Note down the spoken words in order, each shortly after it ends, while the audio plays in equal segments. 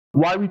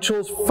Why we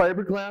chose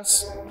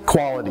fiberglass?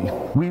 Quality.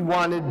 We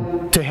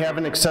wanted to have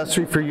an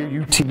accessory for your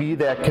UTV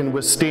that can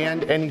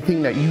withstand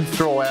anything that you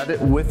throw at it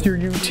with your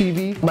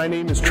UTV. My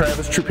name is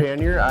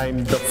Trepanier.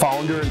 I'm the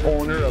founder and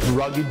owner of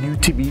Rugged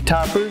UTV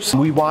Toppers.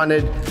 We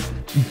wanted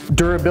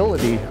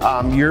durability.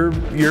 Your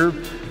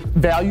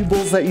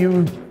valuables that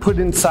you put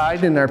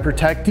inside and are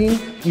protecting,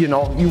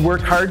 you work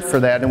hard for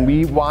that, and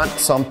we want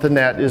something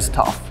that is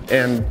tough.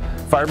 And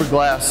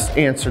fiberglass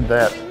answered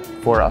that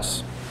for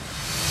us.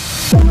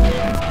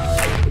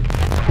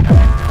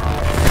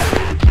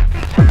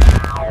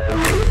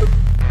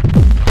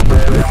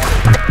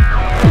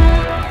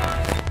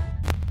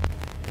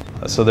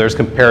 So there's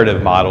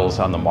comparative models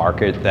on the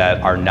market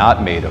that are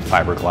not made of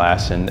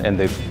fiberglass, and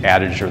the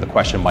adage or the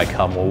question might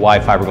come, well, why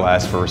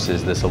fiberglass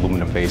versus this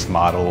aluminum-based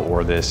model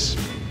or this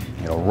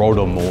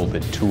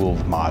roto-molded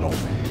tooled model?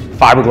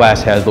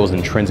 Fiberglass has those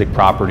intrinsic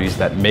properties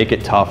that make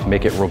it tough,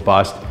 make it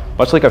robust,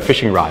 much like a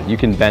fishing rod. You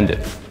can bend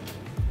it.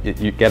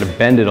 You got to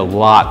bend it a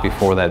lot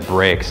before that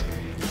breaks.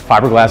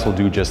 Fiberglass will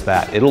do just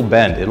that. It'll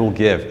bend, it'll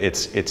give.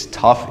 It's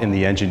tough in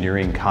the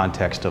engineering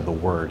context of the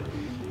word.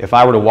 If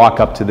I were to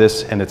walk up to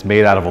this and it's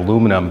made out of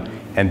aluminum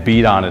and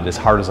beat on it as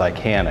hard as I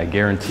can, I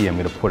guarantee I'm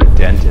going to put a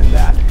dent in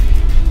that.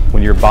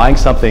 When you're buying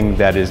something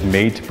that is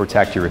made to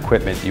protect your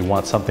equipment, you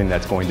want something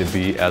that's going to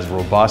be as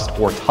robust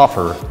or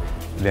tougher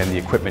than the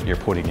equipment you're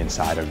putting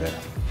inside of it.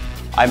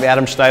 I'm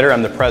Adam Schneider.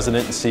 I'm the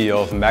president and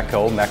CEO of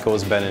MEKCO. MEKCO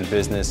has been in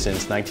business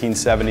since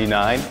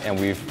 1979, and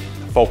we've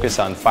focused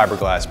on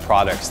fiberglass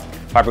products.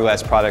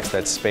 Fiberglass products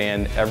that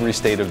span every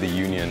state of the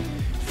union,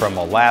 from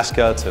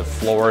Alaska to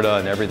Florida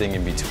and everything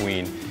in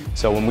between.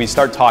 So when we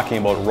start talking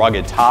about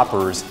rugged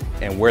toppers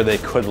and where they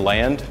could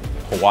land,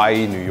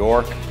 Hawaii, New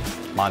York,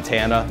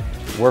 Montana,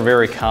 we're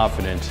very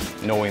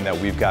confident knowing that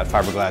we've got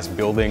fiberglass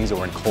buildings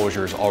or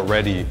enclosures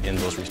already in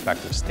those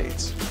respective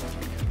states.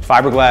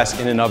 Fiberglass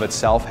in and of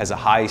itself has a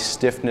high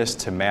stiffness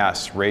to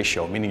mass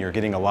ratio, meaning you're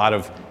getting a lot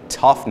of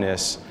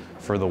toughness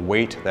for the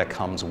weight that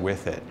comes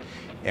with it.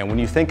 And when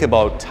you think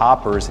about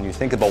toppers and you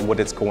think about what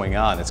it's going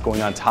on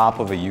top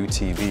of a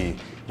UTV.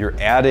 You're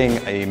adding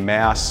a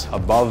mass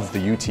above the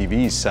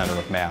UTV's center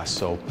of mass.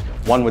 So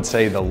one would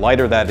say the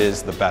lighter that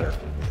is, the better.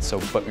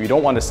 But you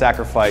don't want to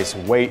sacrifice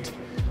weight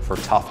for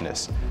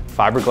toughness.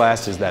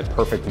 Fiberglass is that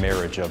perfect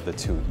marriage of the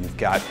two. You've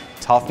got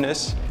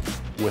toughness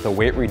with a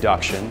weight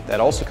reduction that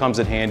also comes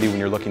in handy when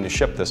you're looking to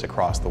ship this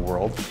across the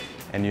world,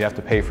 and you have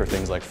to pay for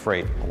things like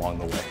freight along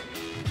the way.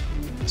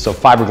 So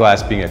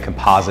fiberglass being a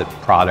composite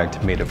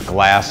product made of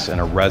glass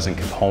and a resin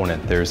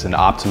component, there's an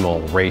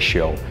optimal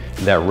ratio.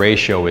 That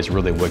ratio is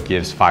really what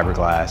gives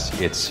fiberglass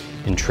its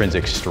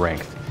intrinsic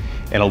strength.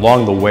 And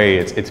along the way,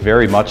 it's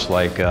very much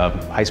like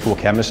high school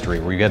chemistry,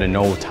 where you got to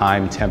know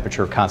time,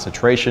 temperature,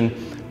 concentration,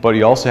 but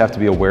you also have to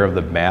be aware of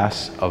the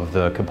mass of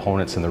the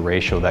components and the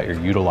ratio that you're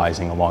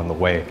utilizing along the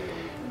way.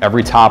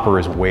 Every topper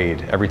is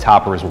weighed. Every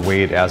topper is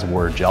weighed as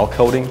we're gel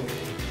coating,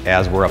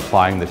 as we're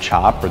applying the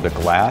chop or the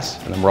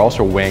glass, and then we're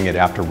also weighing it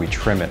after we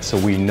trim it. So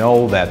we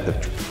know that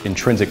the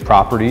intrinsic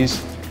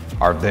properties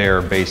are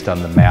there based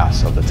on the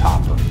mass of the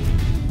topper.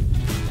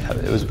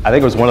 I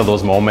think it was one of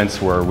those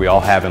moments where we all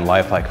have in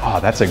life, like,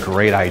 oh, that's a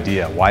great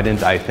idea. Why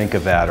didn't I think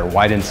of that? Or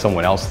why didn't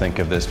someone else think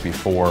of this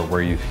before?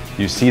 Where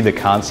you see the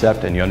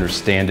concept and you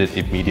understand it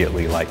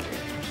immediately. Like,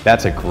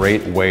 that's a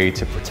great way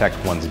to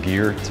protect one's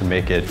gear, to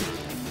make it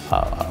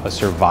a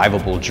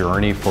survivable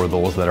journey for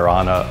those that are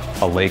on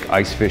a lake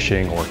ice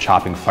fishing or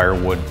chopping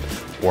firewood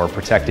or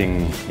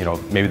protecting,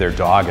 maybe their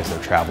dog as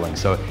they're traveling.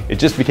 So it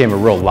just became a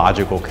real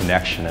logical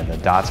connection, and the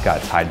dots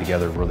got tied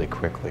together really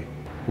quickly.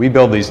 We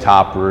build these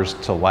toppers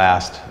to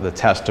last the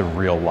test of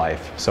real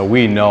life. So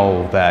we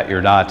know that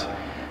you're not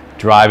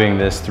driving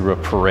this through a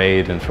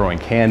parade and throwing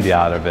candy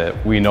out of it.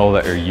 We know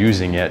that you're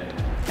using it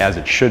as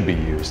it should be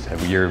used. I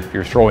mean,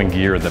 you're throwing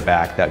gear in the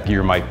back. That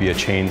gear might be a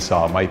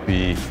chainsaw, it might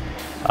be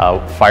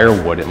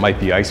firewood, it might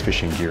be ice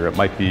fishing gear, it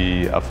might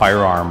be a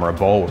firearm or a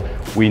bow.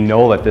 We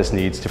know that this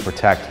needs to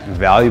protect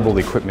valuable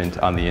equipment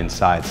on the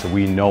inside, so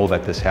we know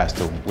that this has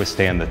to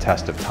withstand the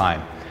test of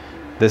time.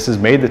 This is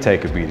made to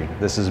take a beating.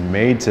 This is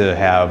made to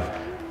have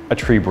a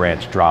tree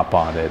branch drop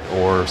on it,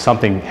 or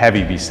something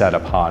heavy be set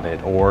upon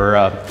it, or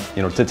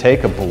to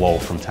take a blow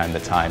from time to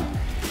time.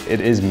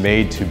 It is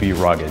made to be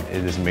rugged.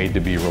 It is made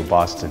to be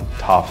robust and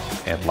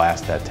tough and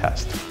last that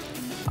test.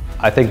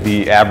 I think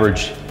the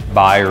average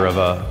buyer of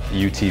a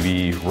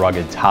UTV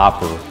rugged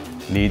topper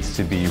needs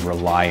to be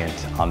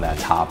reliant on that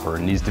topper,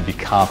 needs to be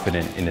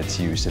confident in its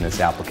use and its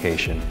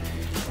application.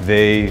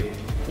 They,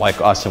 like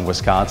us in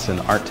Wisconsin,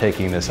 aren't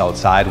taking this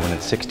outside when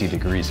it's 60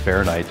 degrees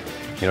Fahrenheit.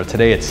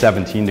 Today it's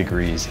 17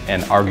 degrees,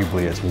 and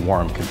arguably it's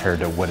warm compared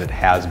to what it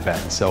has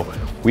been. So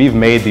we've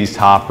made these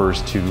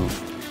toppers to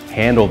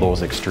handle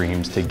those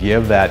extremes, to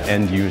give that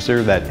end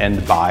user, that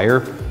end buyer,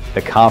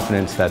 the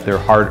confidence that their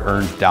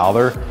hard-earned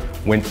dollar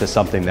went to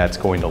something that's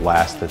going to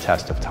last the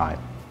test of time.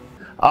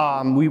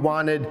 We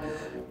wanted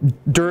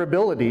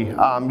durability.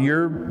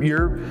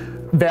 Your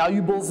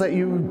valuables that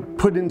you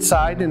put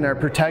inside and are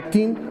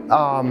protecting,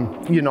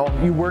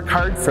 you work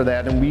hard for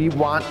that, and we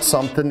want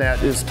something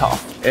that is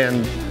tough.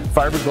 And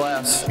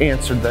Fiberglass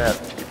answered that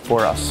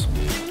for us.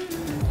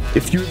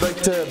 If you would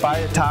like to buy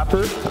a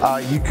topper,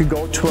 you could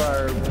go to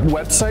our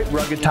website,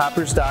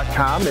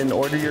 ruggedtoppers.com, and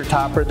order your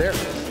topper there.